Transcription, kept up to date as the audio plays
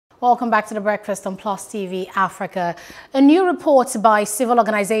Welcome back to the Breakfast on Plus TV Africa. A new report by civil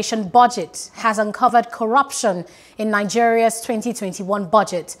organization BUDGIT has uncovered corruption in Nigeria's 2021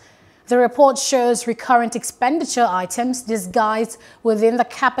 budget. The report shows recurrent expenditure items disguised within the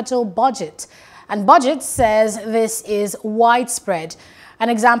capital budget. And BUDGIT says this is widespread. An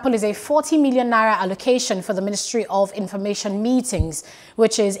example is a 40 million naira allocation for the Ministry of Information meetings,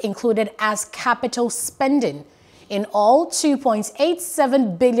 which is included as capital spending. In all,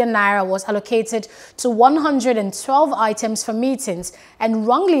 2.87 billion naira was allocated to 112 items for meetings and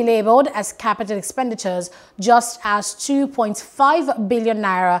wrongly labeled as capital expenditures, just as 2.5 billion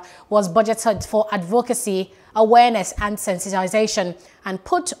naira was budgeted for advocacy, awareness and sensitization and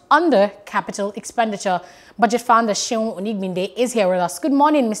put under capital expenditure. Budget founder Seun Onigbinde is here with us. Good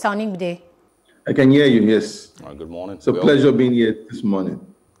morning, Mr. Onigbinde. I can hear you, yes. Good morning. It's a pleasure being here this morning.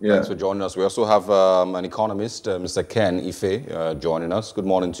 Yeah. Thanks for joining us. We also have an economist, Mr. Ken Ife, joining us. Good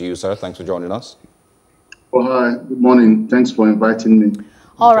morning to you, sir. Thanks for joining us. Oh, hi. Good morning. Thanks for inviting me.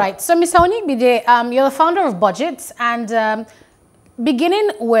 All right. So, Mr. Onigbinde, you're the founder of BUDGIT, and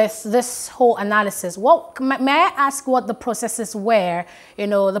beginning with this whole analysis, may I ask what the processes were,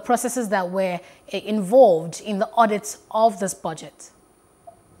 the processes that were involved in the audit of this budget?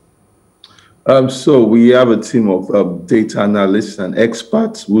 So we have a team of data analysts and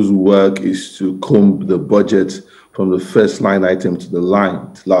experts whose work is to comb the budget from the first line item to the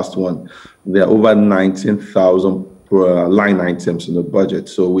last one. There are over 19,000 line items in the budget,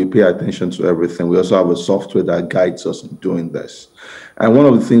 so we pay attention to everything. We also have a software that guides us in doing this. And one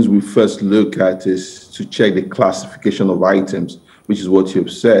of the things we first look at is to check the classification of items, which is what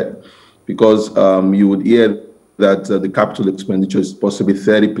you've said, because you would hear that the capital expenditure is possibly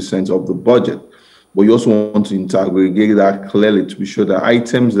 30% of the budget. But you also want to interrogate that clearly to be sure that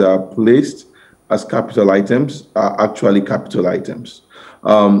items that are placed as capital items are actually capital items.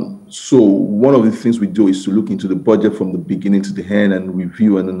 So one of the things we do is to look into the budget from the beginning to the end and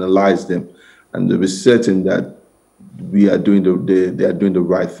review and analyze them, and to be certain that they are doing the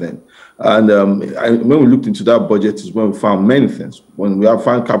right thing. And when we looked into that budget is when we found many things. When we have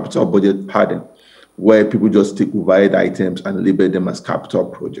found capital budget padding, where people just take overhead items and label them as capital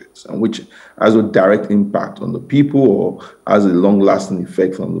projects, and which has a direct impact on the people or has a long-lasting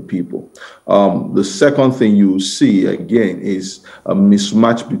effect on the people. The second thing you see, again, is a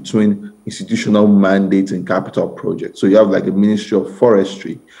mismatch between institutional mandates and capital projects. So you have like a Ministry of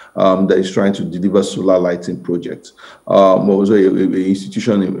Forestry that is trying to deliver solar lighting projects. Also an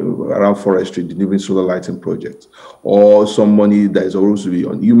institution around forestry delivering solar lighting projects. Or somebody that is also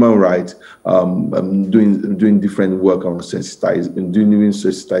on human rights doing different work on doing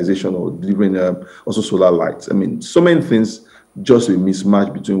sensitization or delivering also solar lights. I mean, so many things, just a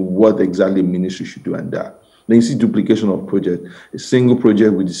mismatch between what exactly ministry should do and that. Then you see duplication of project, a single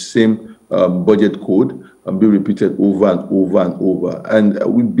project with the same budget code and be repeated over and over and over. And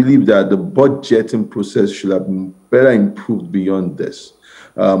we believe that the budgeting process should have been better improved beyond this.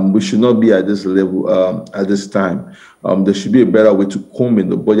 We should not be at this level at this time. There should be a better way to comb in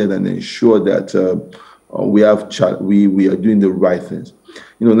the budget and ensure that we are doing the right things.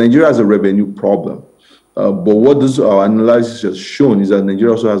 Nigeria has a revenue problem. But what our analysis has shown is that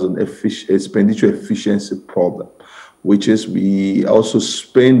Nigeria also has an expenditure efficiency problem, which is we also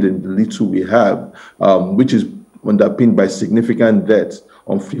spend the little we have, which is underpinned by significant debt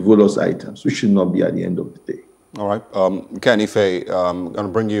on frivolous items, which should not be at the end of the day. All right. Ken Ife, I'm going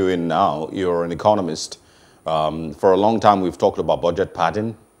to bring you in now. You're an economist. For a long time, we've talked about budget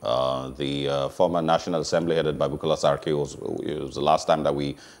padding. The former National Assembly headed by Bukola Saraki was the last time that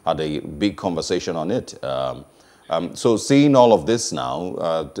we had a big conversation on it. So seeing all of this now,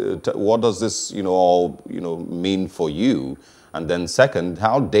 what does this all mean for you? And then second,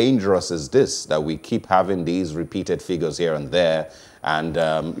 how dangerous is this that we keep having these repeated figures here and there, and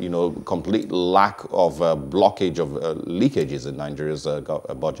complete lack of blockage of leakages in Nigeria's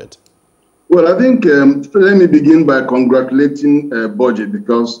budget? Well, I think let me begin by congratulating BUDGIT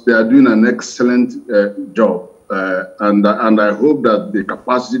because they are doing an excellent job, and I hope that the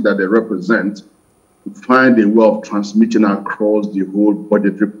capacity that they represent find a way of transmitting across the whole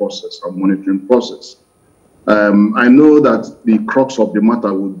budgetary process and monitoring process. I know that the crux of the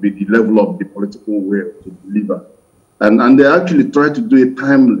matter would be the level of the political will to deliver, and they actually try to do it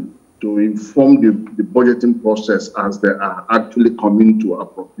timely to inform the budgeting process as they are actually coming to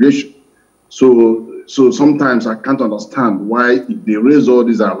appropriation. So sometimes I can't understand why, if they raise all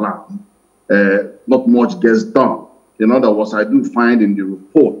these alarms, not much gets done. In other words, I do find in the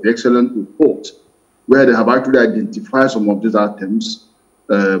report, the excellent report, where they have actually identified some of these items,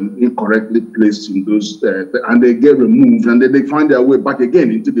 incorrectly placed in those, and they get removed, and then they find their way back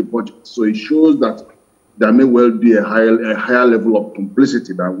again into the budget. So it shows that there may well be a higher level of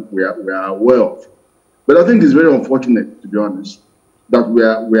complicity that we are aware of. But I think it's very unfortunate, to be honest, that we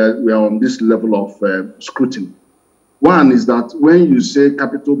are on this level of scrutiny. One is that when you say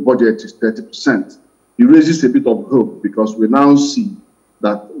capital budget is 30%, it raises a bit of hope, because we now see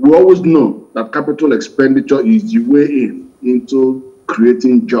that we always know that capital expenditure is the way into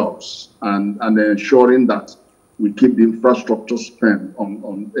creating jobs and ensuring that we keep the infrastructure spend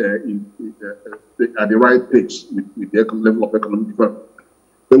at the right pace with the level of economic development.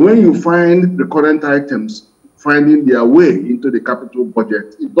 But when you find the current items finding their way into the capital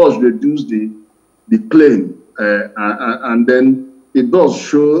budget, it does reduce the claim, and then it does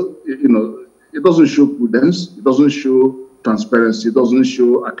show, it doesn't show prudence, it doesn't show transparency, it doesn't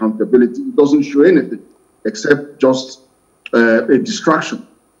show accountability, it doesn't show anything except just a distraction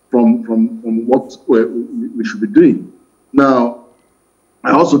from what we should be doing. Now,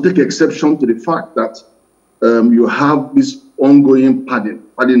 I also take exception to the fact that you have this ongoing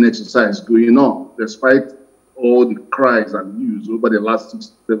padding exercise going on, despite all the cries and news over the last 6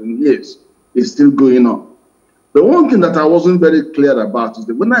 to 7 years. It's still going on. The one thing that I wasn't very clear about is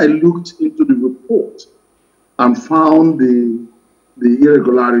that when I looked into the report and found the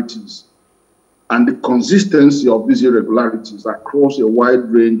irregularities and the consistency of these irregularities across a wide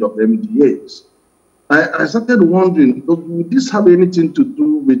range of MDAs, I started wondering, would this have anything to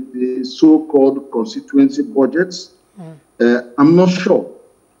do with the so-called constituency budgets? I'm not sure.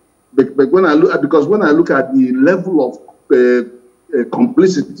 But when I look at the level of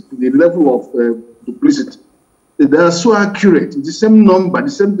complicity, the level of duplicity, they are so accurate. It's the same number, the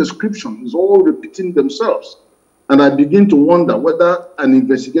same description. It's all repeating themselves. And I begin to wonder whether an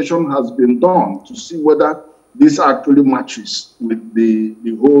investigation has been done to see whether this actually matches with the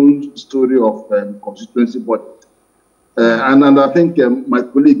whole story of constituency budget. And I think my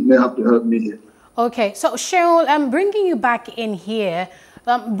colleague may have to help me here. Okay, so Seun, I'm bringing you back in here.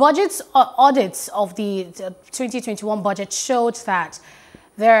 Audits of the 2021 budget showed that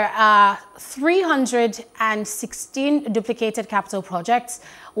there are 316 duplicated capital projects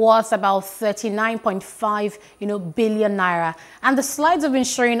worth about 39.5 billion naira. And the slides have been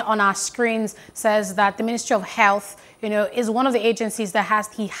showing on our screens says that the Ministry of Health is one of the agencies that has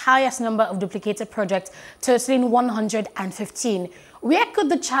the highest number of duplicated projects, totaling 115. Where could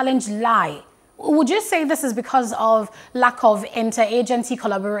the challenge lie? Would you say this is because of lack of interagency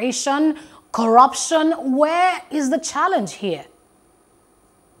collaboration, corruption? Where is the challenge here?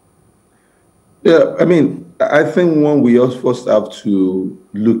 Yeah, I mean, I think we also first have to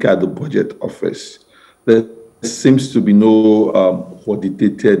look at the budget office. There seems to be no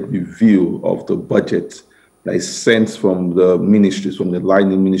coordinated review of the budget that is sent from the ministries, from the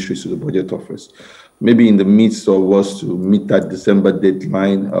lining ministries to the budget office. Maybe in the midst of us to meet that December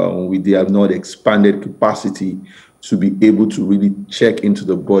deadline, they have not expanded capacity to be able to really check into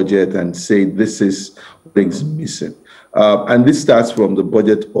the budget and say this is things missing. And this starts from the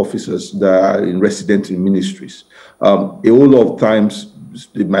budget officers that are resident in ministries. A whole lot of times,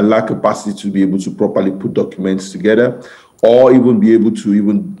 they might lack capacity to be able to properly put documents together, or even be able to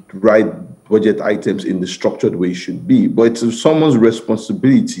even write budget items in the structured way it should be. But it's someone's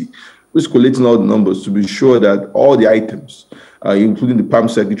responsibility, who's collating all the numbers, to be sure that all the items, including the PAM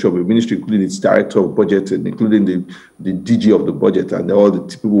secretary of the ministry, including its director of budget, and including the DG of the budget, and all the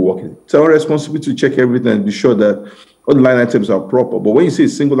people working. It's our responsibility to check everything and be sure that all the line items are proper. But when you see a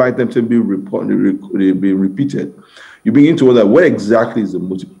single item to be repeated, you begin to wonder, what exactly is the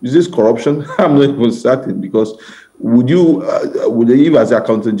motive? Is this corruption? I'm not even certain, because would you as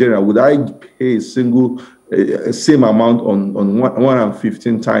accountant general, would I pay a same amount on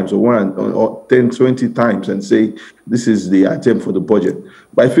 115 times or 10, 20 times and say this is the item for the budget?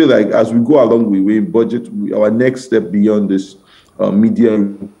 But I feel like as we go along with the budget, our next step beyond this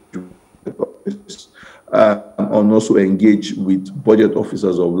media and also engage with budget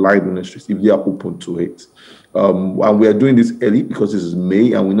officers of line ministries if they are open to it. And we are doing this early because this is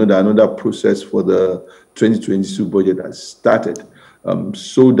May, and we know that another process for the 2022 budget has started,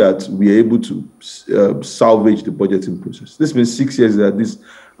 so that we are able to salvage the budgeting process. This means 6 years that this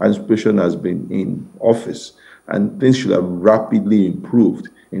administration has been in office, and things should have rapidly improved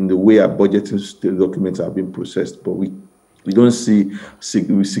in the way our budgeting documents have been processed, but we don't see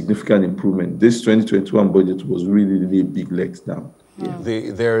significant improvement. This 2021 budget was really a big letdown. Yeah.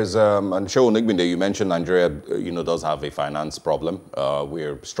 There is, and Seun Onigbinde, you mentioned Nigeria, does have a finance problem.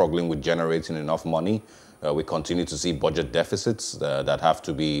 We're struggling with generating enough money. We continue to see budget deficits that have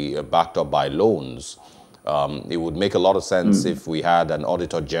to be backed up by loans. It would make a lot of sense if we had an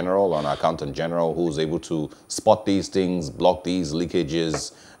auditor general or an accountant general who's able to spot these things, block these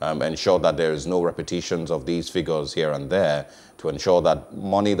leakages, ensure that there is no repetitions of these figures here and there, to ensure that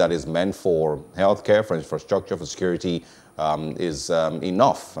money that is meant for healthcare, for infrastructure, for security, is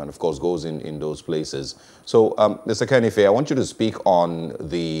enough, and of course goes in those places. So, Mr. Ken Ife, I want you to speak on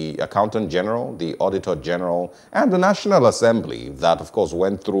the Accountant General, the Auditor General, and the National Assembly that, of course,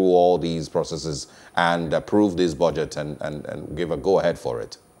 went through all these processes and approved this budget and give a go-ahead for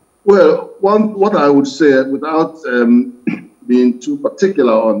it. Well, what I would say, without being too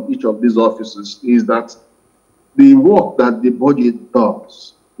particular on each of these offices, is that the work that the budget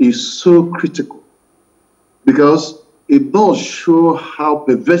does is so critical, because it does show how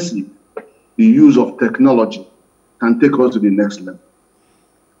pervasive the use of technology can take us to the next level.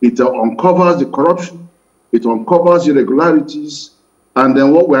 It uncovers the corruption, it uncovers irregularities, and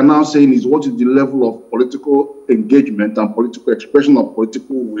then what we're now saying is what is the level of political engagement and political expression of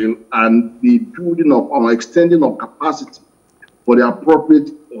political will and the building of or extending of capacity for the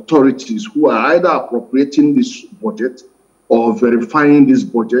appropriate authorities who are either appropriating this budget or verifying this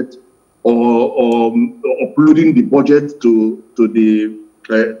budget or uploading the budget to the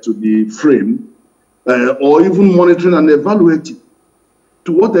frame, or even monitoring and evaluating.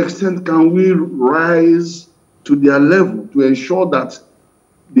 To what extent can we rise to their level to ensure that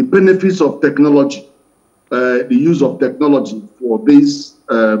the benefits of technology, the use of technology for this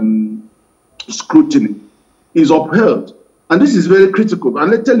scrutiny is upheld? And this is very critical. And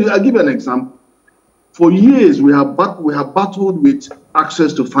let's tell you, I'll give you an example. For years, we have battled with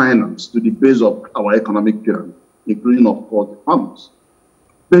access to finance, to the base of our economic pyramid, including, of course, the farmers.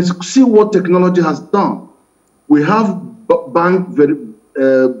 But see what technology has done. We have bank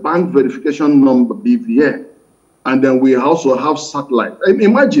verification number, BVN, and then we also have satellite.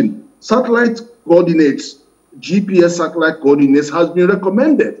 Imagine, satellite coordinates, GPS satellite coordinates has been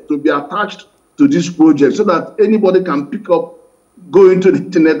recommended to be attached to this project so that anybody can pick up, go into the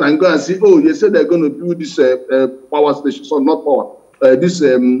internet and go and see, oh, they said they're going to build this power station, so not power, this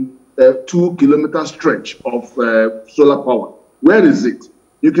 2-kilometer stretch of solar power. Where is it?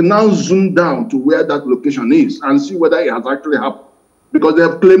 You can now zoom down to where that location is and see whether it has actually happened, because they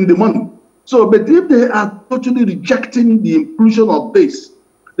have claimed the money. So, but if they are totally rejecting the inclusion of this,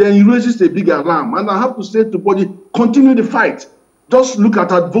 then it raises a big alarm. And I have to say to body, continue the fight. Just look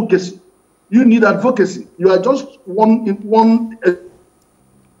at advocacy. You need advocacy. You are just one.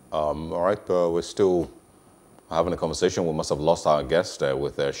 All right, we're still having a conversation. We must have lost our guest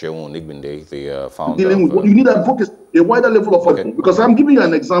with Seun Onigbinde, the founder. You need advocacy, a wider level of advocacy. Because I'm giving you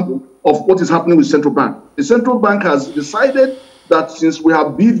an example of what is happening with central bank. The central bank has decided that since we have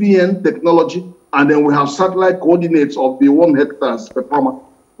BVN technology and then we have satellite coordinates of the 1 hectares per farmer,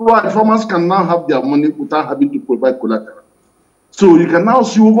 right, farmers can now have their money without having to provide collateral. So you can now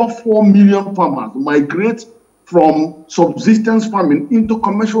see over 4 million farmers migrate from subsistence farming into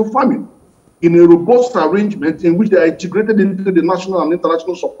commercial farming in a robust arrangement in which they are integrated into the national and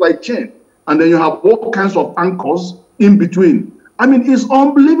international supply chain. And then you have all kinds of anchors in between. I mean, it's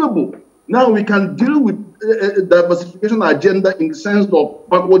unbelievable. Now we can deal with a diversification agenda in the sense of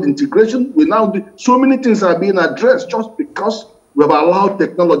backward integration. We now do, so many things are being addressed just because we have allowed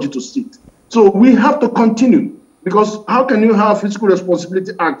technology to sit. So we have to continue. Because how can you have Fiscal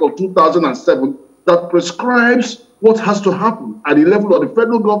Responsibility Act of 2007 that prescribes what has to happen at the level of the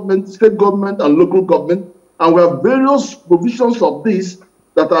federal government, state government, and local government, and we have various provisions of this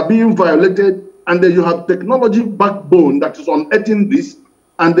that are being violated, and then you have technology backbone that is unearthing this,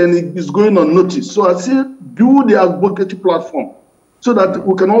 and then it is going unnoticed. So I say build the advocacy platform so that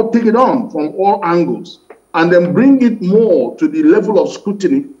we can all take it on from all angles, and then bring it more to the level of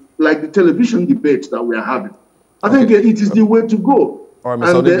scrutiny like the television debates that we are having. I think it is the way to go. All right,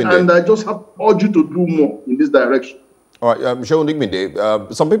 Mr. And I just have to urge you to do more in this direction. All right, Seun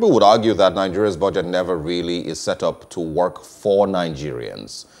Onigbinde, some people would argue that Nigeria's budget never really is set up to work for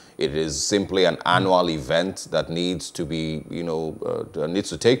Nigerians. It is simply an annual event that needs to be, needs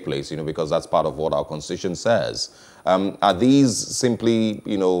to take place, because that's part of what our constitution says. Are these simply,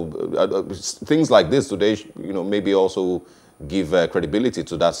 things like this today, maybe also give credibility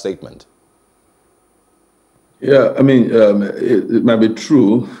to that statement? Yeah, I mean, it might be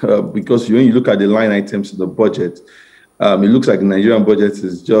true because when you look at the line items in the budget, it looks like the Nigerian budget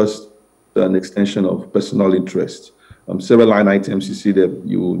is just an extension of personal interest. Several line items you see that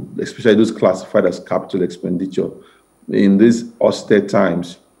especially those classified as capital expenditure, in these austere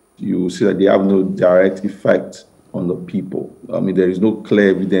times, you see that they have no direct effect on the people. I mean, there is no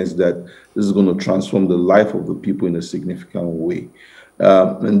clear evidence that this is going to transform the life of the people in a significant way.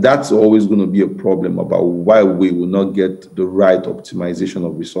 And that's always going to be a problem about why we will not get the right optimization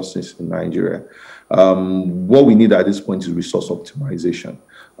of resources in Nigeria. What we need at this point is resource optimization.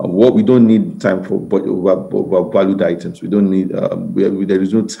 What we don't need time for valued items. We don't need. There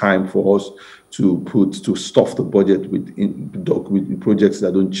is no time for us to stuff the budget with projects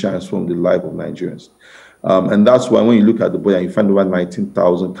that don't transform the life of Nigerians. And that's why when you look at the budget, you find over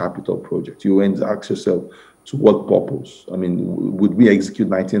 19,000 capital projects. You went to ask yourself, to what purpose? I mean, would we execute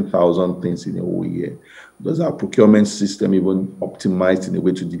 19,000 things in a whole year? Does our procurement system even optimized in a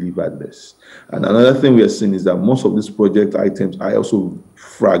way to deliver this? And another thing we are seeing is that most of these project items are also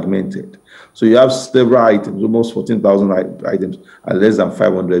fragmented. So you have several items, almost 14,000 items at less than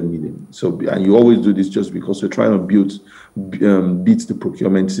 500 million. So, and you always do this just because you're trying to beat the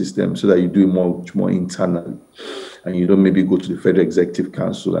procurement system so that you do it much more internally. And you don't maybe go to the Federal Executive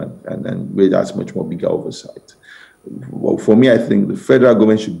Council and where that's much more bigger oversight. Well, for me, I think the federal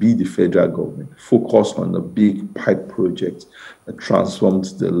government should be the federal government, focus on the big pipe projects that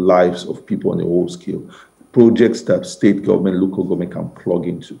transforms the lives of people on a whole scale, projects that state government, local government can plug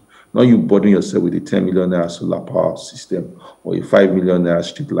into. Not you burden yourself with a 10 million naira solar power system or a 5 million naira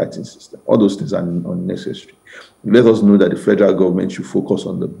street lighting system. All those things are unnecessary. Let us know that the federal government should focus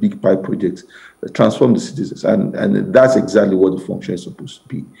on the big pipe projects that transform the citizens. And that's exactly what the function is supposed to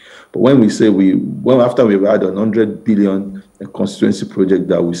be. But when we say after we've had 100 billion constituency project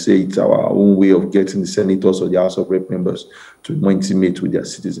that we say it's our own way of getting the senators or the House of Rep members to be more intimate with their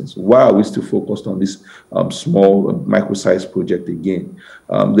citizens, why are we still focused on this small micro-sized project again?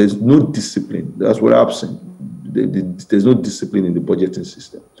 There's no discipline. That's what I'm saying. There's no discipline in the budgeting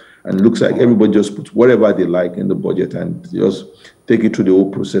system. And it looks like everybody just puts whatever they like in the budget and just take it through the whole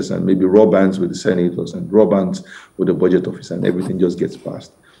process and maybe rub hands with the senators and rub hands with the budget office and everything just gets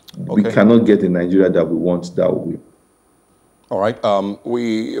passed. Okay. We cannot get the Nigeria that we want that way. All right.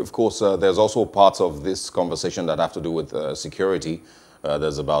 Of course, there's also parts of this conversation that have to do with security.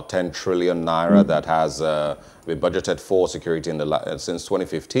 There's about 10 trillion naira that has been budgeted for security since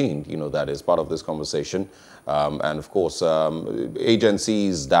 2015. You know, that is part of this conversation. And of course,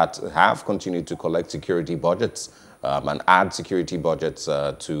 agencies that have continued to collect security budgets and add security budgets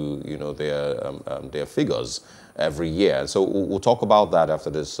to, you know, their figures every year. So we'll talk about that after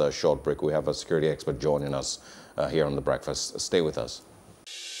this short break. We have a security expert joining us here on The Breakfast. Stay with us.